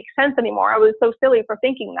doesn't even make sense anymore. I was so silly for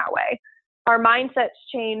thinking that way. Our mindsets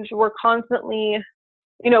change. We're constantly,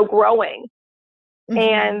 you know, growing.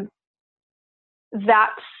 And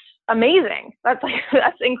that's amazing. That's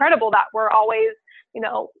incredible that we're always, you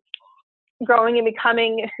know, growing and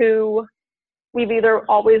becoming who we've either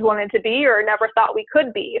always wanted to be or never thought we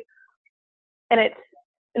could be. And it's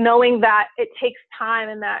knowing that it takes time,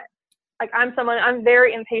 and that, like, I'm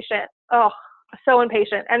very impatient. Oh, so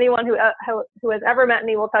impatient. Anyone who has ever met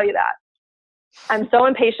me will tell you that. I'm so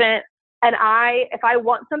impatient. And if I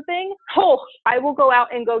want something, I will go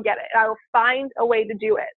out and go get it. I will find a way to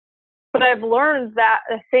do it. But I've learned that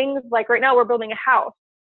the things, like right now we're building a house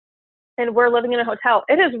and we're living in a hotel.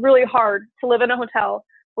 It is really hard to live in a hotel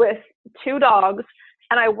with 2 dogs,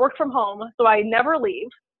 and I work from home, so I never leave.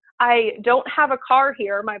 I don't have a car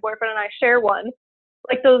here. My boyfriend and I share one.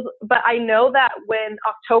 But I know that when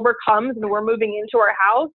October comes and we're moving into our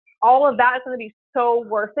house, all of that is going to be so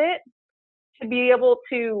worth it to be able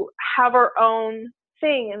to have our own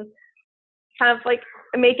thing and kind of like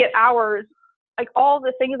make it ours. Like, all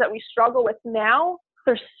the things that we struggle with now,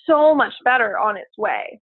 there's so much better on its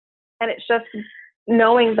way. And it's just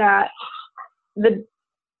knowing that the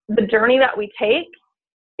journey that we take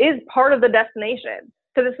is part of the destination,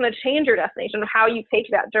 because it's going to change your destination of how you take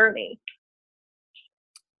that journey.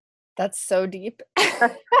 That's so deep.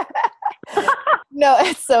 No,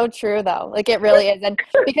 it's so true though. Like, it really is. And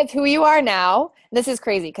because who you are now, this is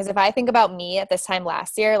crazy. Because if I think about me at this time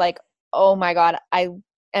last year, like, oh my God, I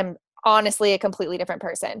am honestly a completely different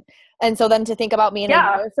person. And so then to think about me in a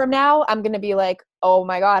year from now, I'm going to be like, oh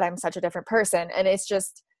my God, I'm such a different person. And it's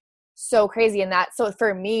just so crazy. And so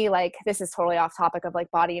for me, like, this is totally off topic of like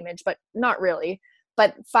body image, but not really,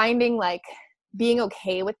 but finding like being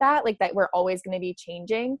okay with that, like that we're always going to be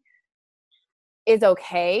changing is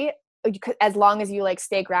okay. as long as you like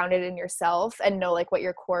stay grounded in yourself and know like what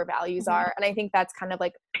your core values are. And I think that's kind of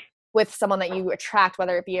like with someone that you attract,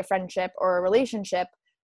 whether it be a friendship or a relationship,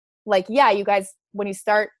 like, yeah, you guys, when you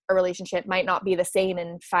start a relationship, might not be the same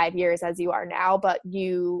in 5 years as you are now, but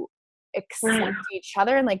you accept each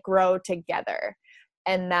other and like grow together.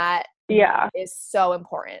 And that is so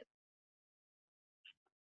important.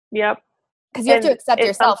 Yep. Because you have to accept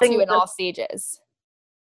yourself too in all stages.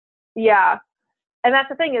 Yeah. And that's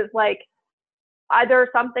the thing is like, there are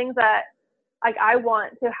some things that like I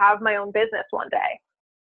want to have my own business one day,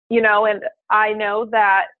 you know, and I know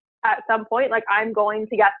that at some point, like I'm going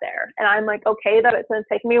to get there, and I'm like, okay, that it's going to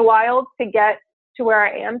take me a while to get to where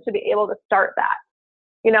I am to be able to start that,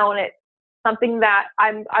 you know, and it's something that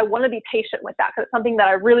I want to be patient with that because it's something that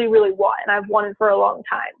I really, really want and I've wanted for a long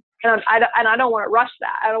time. And I don't want to rush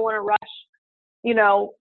that. I don't want to rush, you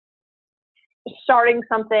know, starting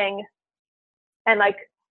something and like,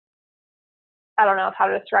 I don't know how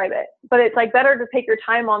to describe it, but it's like better to take your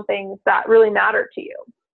time on things that really matter to you,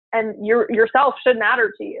 and yourself should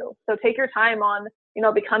matter to you. So take your time on, you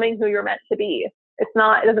know, becoming who you're meant to be. It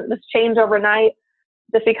doesn't just change overnight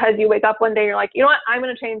just because you wake up one day and you're like, you know what, I'm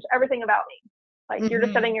going to change everything about me. Like you're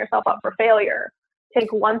just setting yourself up for failure.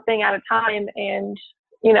 Take one thing at a time and,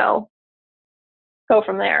 you know, go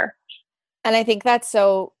from there. And I think that's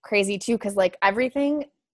so crazy too, because like everything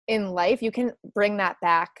in life, you can bring that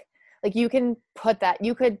back. Like you can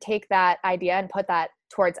you could take that idea and put that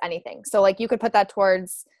towards anything. So like you could put that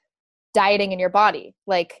towards dieting in your body.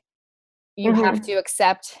 Like you have to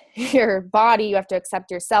accept your body, you have to accept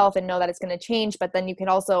yourself and know that it's going to change. But then you can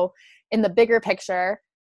also, in the bigger picture,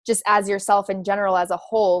 just as yourself in general as a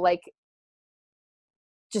whole, like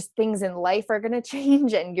just things in life are going to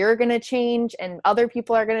change and you're going to change and other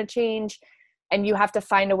people are going to change. And you have to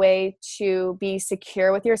find a way to be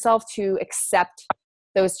secure with yourself to accept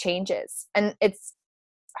those changes. And it's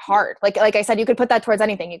hard. Like I said, you could put that towards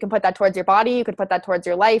anything. You can put that towards your body. You could put that towards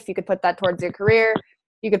your life. You could put that towards your career.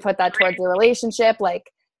 You could put that towards your relationship. Like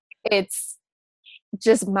it's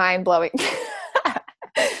just mind blowing.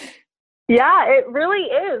 Yeah, it really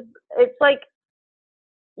is. It's like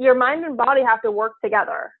your mind and body have to work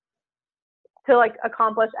together to like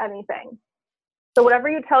accomplish anything. So whatever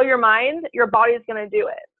you tell your mind, your body is going to do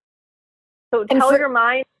it. So tell your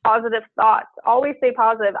mind positive thoughts. Always stay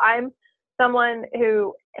positive. I'm someone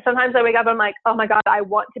who sometimes I wake up and I'm like, oh my God, I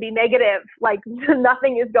want to be negative. Like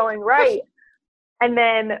nothing is going right. And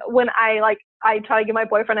then when I try to give my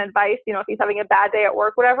boyfriend advice, you know, if he's having a bad day at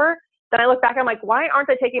work, whatever, then I look back and I'm like, why aren't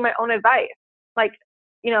I taking my own advice? Like,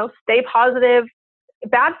 you know, stay positive.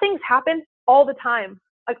 Bad things happen all the time,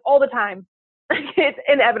 like all the time. It's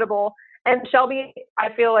inevitable. And Shelby,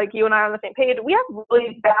 I feel like you and I are on the same page. We have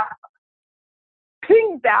really bad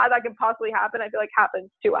things bad that can possibly happen. I feel like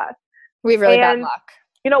happens to us. We have really bad luck.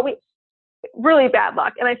 You know, we really bad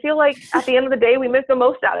luck. And I feel like at the end of the day, we make the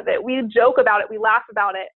most out of it. We joke about it. We laugh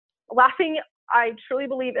about it. Laughing, I truly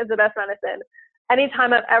believe, is the best medicine.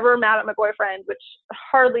 Anytime I'm ever mad at my boyfriend, which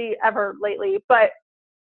hardly ever lately, but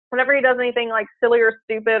whenever he does anything like silly or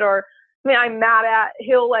stupid or something I'm mad at,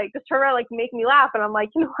 he'll like just turn around, like make me laugh. And I'm like,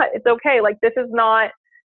 you know what? It's okay. Like, this is not,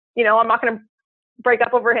 you know, I'm not going to break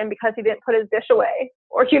up over him because he didn't put his dish away.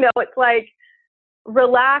 Or, you know, it's like,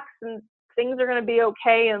 relax and things are going to be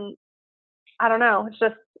okay. And I don't know, it's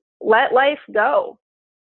just let life go.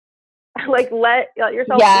 Like let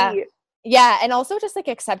yourself be. Yeah. And also just like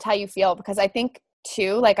accept how you feel, because I think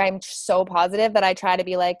too, like I'm so positive that I try to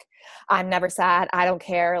be like, I'm never sad. I don't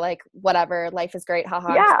care. Like whatever, life is great.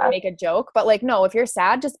 Haha. Yeah. Make a joke. But like, no, if you're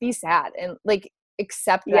sad, just be sad and like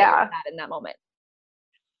accept that you're sad in that moment.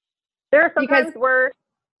 There are some times where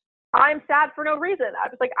I'm sad for no reason.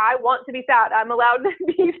 I'm just like, I want to be sad. I'm allowed to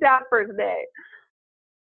be sad for a day.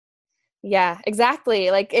 Yeah,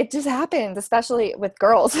 exactly. Like it just happens, especially with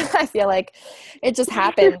girls. I feel like it just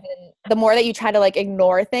happens. And the more that you try to like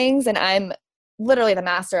ignore things, and I'm literally the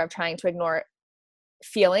master of trying to ignore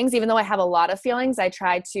feelings, even though I have a lot of feelings, I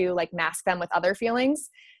try to like mask them with other feelings,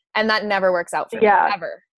 and that never works out for me,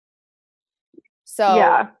 ever.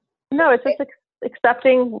 So no, it's just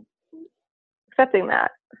accepting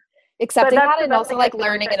that. Accepting that, and also like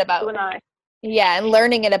learning it about and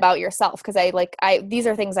learning it about yourself. Cause these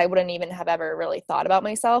are things I wouldn't even have ever really thought about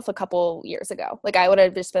myself a couple years ago. Like I would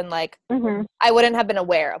have just been like, I wouldn't have been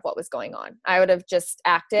aware of what was going on. I would have just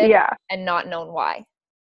acted and not known why.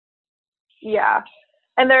 Yeah.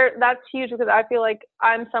 And that's huge, because I feel like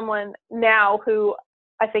I'm someone now who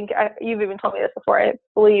I think you've even told me this before. I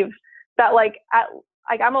believe that like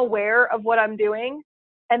I'm aware of what I'm doing,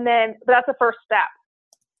 and then but that's the first step,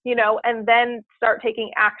 you know, and then start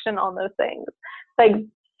taking action on those things. Like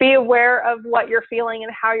be aware of what you're feeling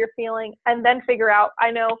and how you're feeling, and then figure out.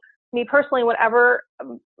 I know me personally, whenever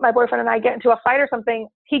my boyfriend and I get into a fight or something,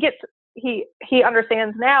 he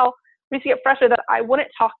understands now. We used to get frustrated that I wouldn't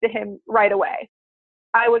talk to him right away.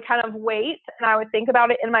 I would kind of wait and I would think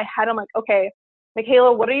about it in my head. I'm like, okay,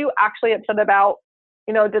 Michaela, what are you actually upset about?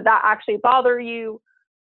 You know, did that actually bother you?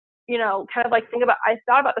 You know, kind of like I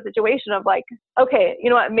thought about the situation of like, okay, you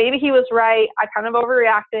know what, maybe he was right. I kind of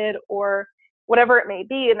overreacted or whatever it may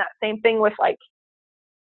be. And that same thing with like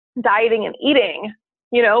dieting and eating,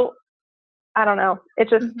 you know, I don't know.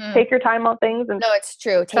 It's just take your time on things and no, it's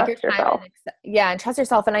true. Take your time and trust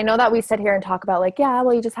yourself. And I know that we sit here and talk about like, yeah,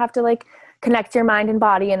 well, you just have to like connect your mind and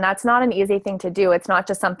body. And that's not an easy thing to do. It's not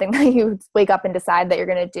just something that you wake up and decide that you're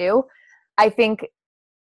going to do. I think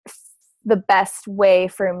the best way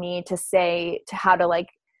for me to say to how to like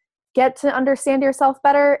get to understand yourself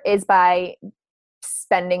better is by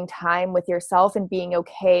spending time with yourself and being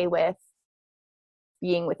okay with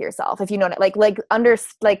being with yourself. If you know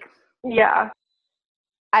what, yeah,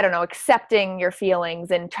 I don't know, accepting your feelings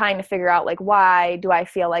and trying to figure out like, why do I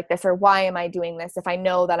feel like this, or why am I doing this? If I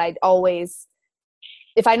know that I always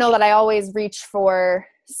reach for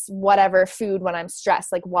whatever food when I'm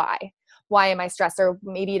stressed, like why am I stressed? Or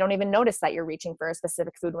maybe you don't even notice that you're reaching for a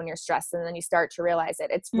specific food when you're stressed. And then you start to realize it.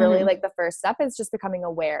 It's really like the first step is just becoming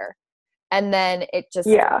aware. And then it just,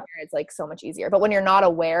 it's like so much easier. But when you're not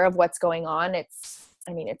aware of what's going on, it's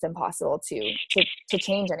impossible to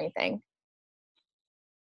change anything.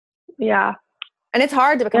 Yeah. And it's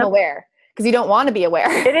hard to become aware because you don't want to be aware.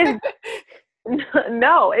 It is.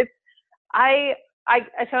 No, it's,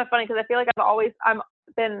 it's kind of funny because I feel like I'm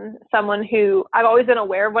been someone who I've always been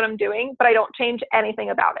aware of what I'm doing, but I don't change anything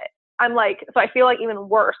about it. I'm like, so I feel like even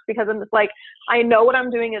worse because I'm just like, I know what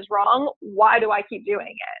I'm doing is wrong. Why do I keep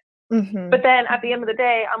doing it? Mm-hmm. But then at the end of the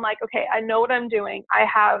day, I'm like, okay, I know what I'm doing.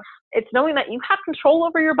 It's knowing that you have control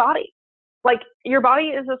over your body. Like your body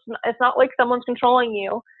is just, it's not like someone's controlling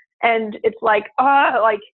you. And it's like,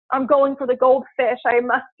 like I'm going for the goldfish. I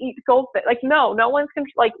must eat goldfish. Like, no one's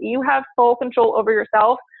like, you have full control over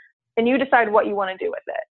yourself and you decide what you want to do with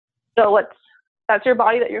it. So that's your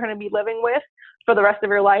body that you're going to be living with for the rest of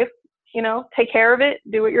your life. You know, take care of it,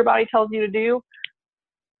 do what your body tells you to do.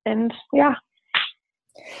 And yeah.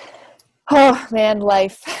 Oh man,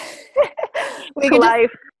 life.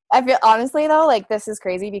 Life. I feel honestly though, like this is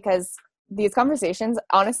crazy because these conversations,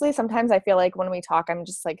 honestly, sometimes I feel like when we talk, I'm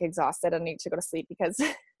just like exhausted and need to go to sleep because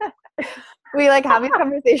we like have these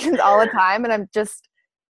conversations all the time. And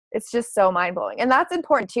it's just so mind blowing. And that's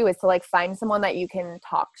important too, is to like find someone that you can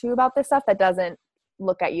talk to about this stuff that doesn't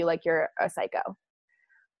look at you like you're a psycho,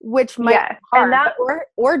 which might be hard,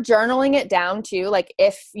 or journaling it down too. Like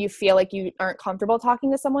if you feel like you aren't comfortable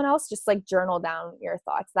talking to someone else, just like journal down your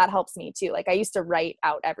thoughts. That helps me too. Like I used to write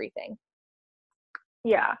out everything.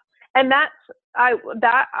 Yeah. And I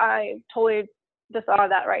totally just thought of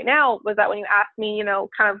that right now was that when you asked me, you know,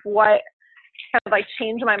 kind of what kind of like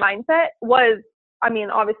changed my mindset was, I mean,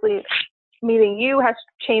 obviously meeting you has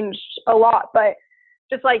changed a lot, but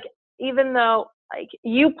just like, even though like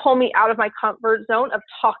you pull me out of my comfort zone of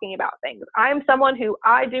talking about things, I'm someone who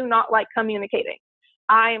I do not like communicating.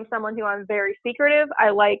 I am someone who I'm very secretive.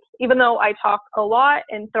 Even though I talk a lot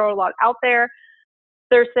and throw a lot out there,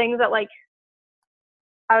 there's things that like,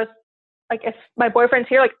 I was like, if my boyfriend's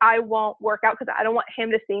here, like I won't work out because I don't want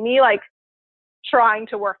him to see me like trying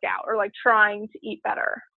to work out or like trying to eat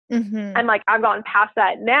better. Mm-hmm. And like, I've gotten past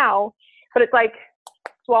that now, but it's like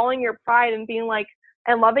swallowing your pride and being like,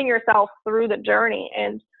 and loving yourself through the journey.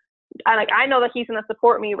 And I know that he's going to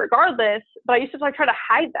support me regardless, but I used to like try to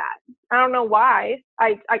hide that. I don't know why.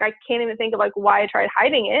 I can't even think of like why I tried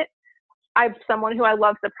hiding it. I'm someone who I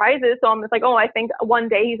love surprises. So I'm just like, oh, I think one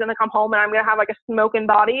day he's going to come home and I'm going to have like a smoking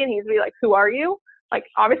body and he's going to be like, who are you? Like,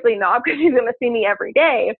 obviously not, because he's going to see me every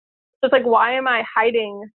day. So it's like, why am I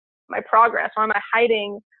hiding my progress? Why am I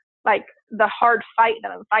hiding like the hard fight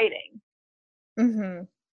that I'm fighting? Mm-hmm.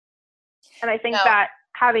 And I think that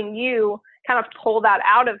having you kind of pull that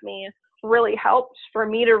out of me really helped for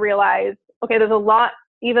me to realize, okay, there's a lot,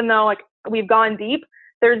 even though like we've gone deep,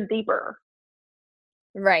 there's deeper.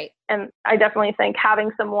 Right. And I definitely think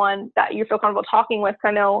having someone that you feel comfortable talking with,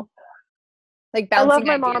 I know, like I love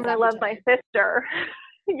my mom and I love my sister.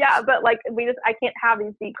 Yeah, but like I can't have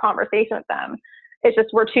these deep conversations with them. It's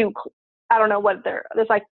just, I don't know what there's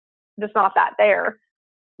like, there's not that there.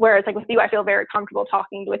 Whereas like with you, I feel very comfortable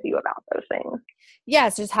talking with you about those things.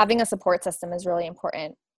 Yes, just having a support system is really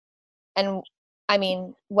important. And I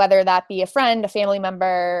mean, whether that be a friend, a family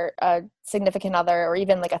member, a significant other, or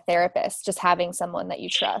even like a therapist, just having someone that you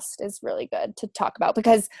trust is really good to talk about.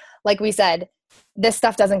 Because like we said, this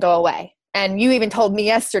stuff doesn't go away. And you even told me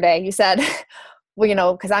yesterday, you said, well, you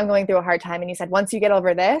know, because I'm going through a hard time, and you said, once you get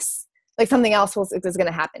over this, like something else is going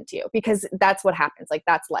to happen to you, because that's what happens. Like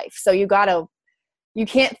that's life. So you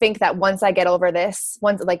can't think that once I get over this,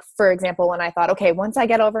 once, like, for example, when I thought, okay, once I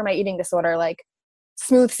get over my eating disorder, like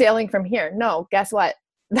smooth sailing from here. No, guess what?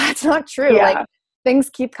 That's not true. Yeah. Like things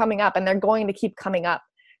keep coming up, and they're going to keep coming up.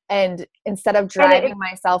 And instead of driving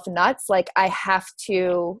myself nuts, like I have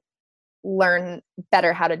to learn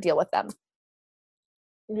better how to deal with them.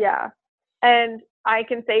 Yeah. And I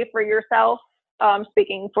can say for yourself,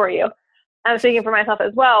 speaking for you, I'm speaking for myself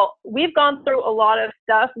as well. We've gone through a lot of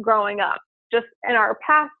stuff growing up, just in our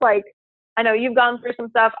past. Like, I know you've gone through some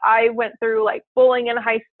stuff. I went through like bullying in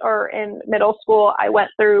middle school. I went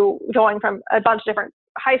through going from a bunch of different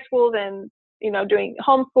high schools and, you know, doing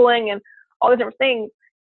homeschooling and all these different things,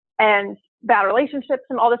 and bad relationships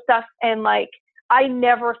and all this stuff. And like, I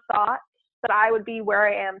never thought that I would be where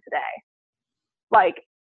I am today. Like,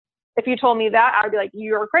 if you told me that, I would be like,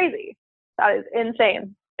 you're crazy. That is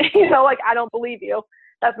insane. You know, like, I don't believe you.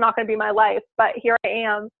 That's not going to be my life. But here I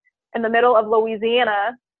am in the middle of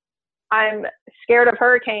Louisiana. I'm scared of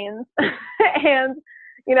hurricanes and,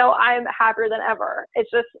 you know, I'm happier than ever. It's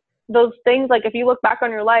just those things. Like, if you look back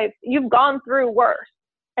on your life, you've gone through worse,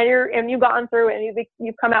 and you've gone through it, and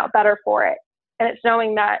you've come out better for it. And it's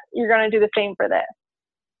knowing that you're going to do the same for this.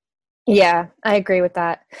 Yeah, I agree with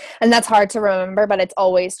that. And that's hard to remember, but it's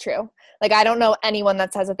always true. Like, I don't know anyone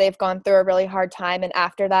that says that they've gone through a really hard time and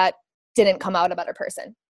after that didn't come out a better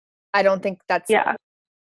person. I don't think that's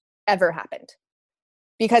ever happened,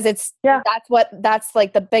 because that's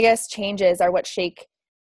like the biggest changes are what shake,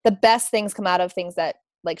 the best things come out of things that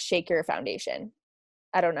like shake your foundation.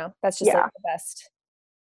 I don't know. That's just like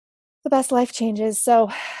the best life changes. So,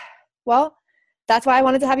 well, that's why I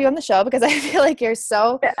wanted to have you on the show, because I feel like you're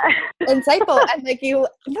so insightful, and like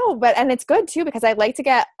and it's good too, because I like to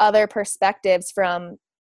get other perspectives from,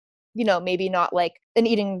 you know, maybe not like an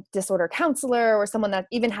eating disorder counselor or someone that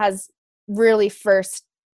even has really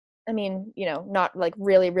not like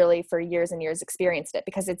really for years and years experienced it,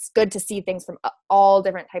 because it's good to see things from all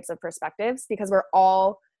different types of perspectives, because we're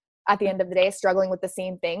all at the end of the day struggling with the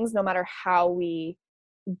same things, no matter how we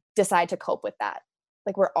decide to cope with that.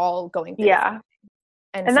 Like, we're all going through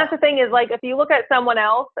And that's the thing is, like, if you look at someone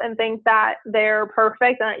else and think that they're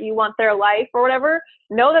perfect and that you want their life or whatever,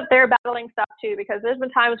 know that they're battling stuff too. Because there's been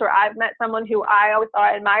times where I've met someone who I always thought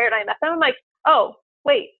I admired, and I met them, I'm like, oh,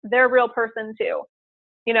 wait, they're a real person too.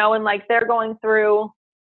 You know, and like, they're going through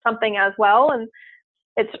something as well. And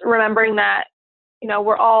it's remembering that, you know,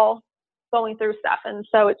 we're all going through stuff. And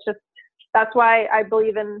so it's just, that's why I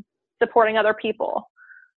believe in supporting other people.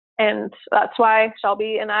 And that's why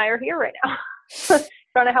Shelby and I are here right now.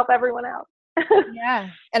 Trying to help everyone out. Yeah.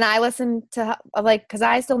 And I listen to, like, because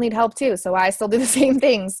I still need help too. So I still do the same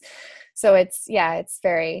things. So it's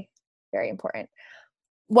very, very important.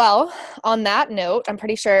 Well, on that note, I'm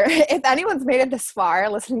pretty sure if anyone's made it this far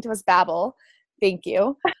listening to us babble, thank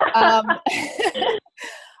you.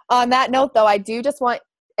 On that note, though, I do just want,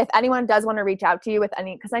 if anyone does want to reach out to you with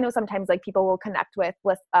any, because I know sometimes like people will connect with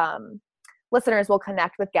listeners will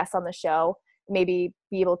connect with guests on the show, maybe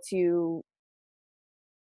be able to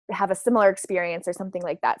have a similar experience or something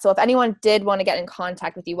like that. So if anyone did want to get in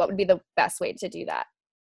contact with you, what would be the best way to do that?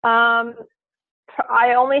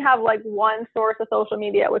 I only have like one source of social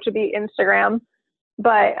media, which would be Instagram,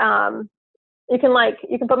 but you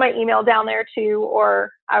can put my email down there too,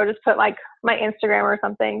 or I would just put like my Instagram or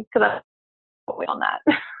something, because I'm totally on that.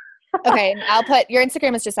 Okay, and I'll put your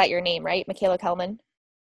Instagram is just at your name, right? Michaela Kelman.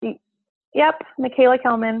 Yep, Michaela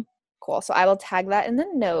Kelman. Cool. So I will tag that in the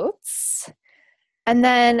notes. And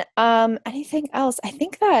then anything else? I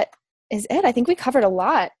think that is it. I think we covered a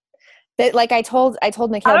lot. That, like, I told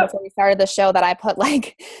Michaela before we started the show that I put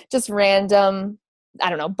like just random, I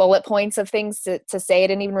don't know, bullet points of things to say. I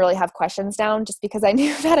didn't even really have questions down, just because I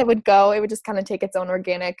knew that it would just kind of take its own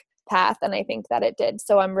organic path. And I think that it did.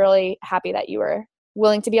 So I'm really happy that you were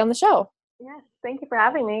willing to be on the show. Yes. Thank you for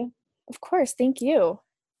having me. Of course. Thank you.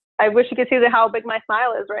 I wish you could see how big my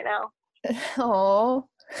smile is right now. Oh.